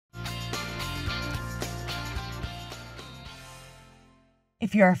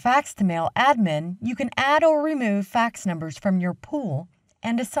If you're a Fax2Mail admin, you can add or remove fax numbers from your pool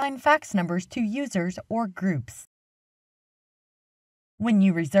and assign fax numbers to users or groups. When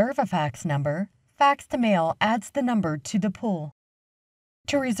you reserve a fax number, Fax2Mail adds the number to the pool.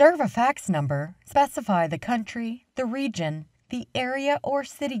 To reserve a fax number, specify the country, the region, the area or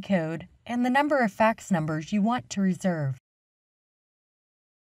city code, and the number of fax numbers you want to reserve.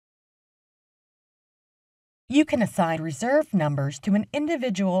 You can assign reserved numbers to an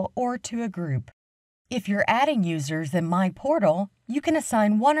individual or to a group. If you're adding users in My Portal, you can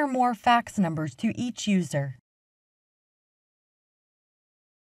assign one or more fax numbers to each user.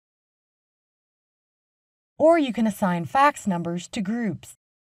 Or you can assign fax numbers to groups.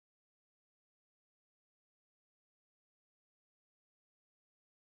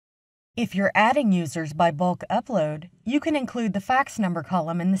 If you're adding users by bulk upload, you can include the fax number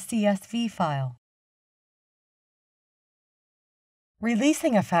column in the CSV file.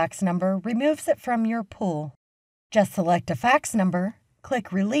 Releasing a fax number removes it from your pool. Just select a fax number,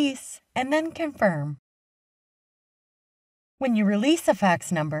 click Release, and then Confirm. When you release a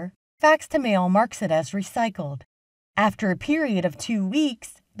fax number, Fax2Mail marks it as recycled. After a period of 2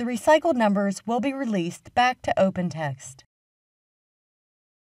 weeks, the recycled numbers will be released back to OpenText.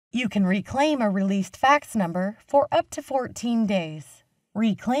 You can reclaim a released fax number for up to 14 days.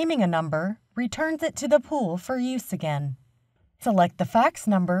 Reclaiming a number returns it to the pool for use again. Select the fax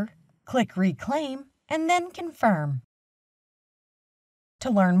number, click Reclaim, and then Confirm.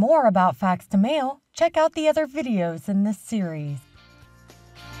 To learn more about Fax2Mail, check out the other videos in this series.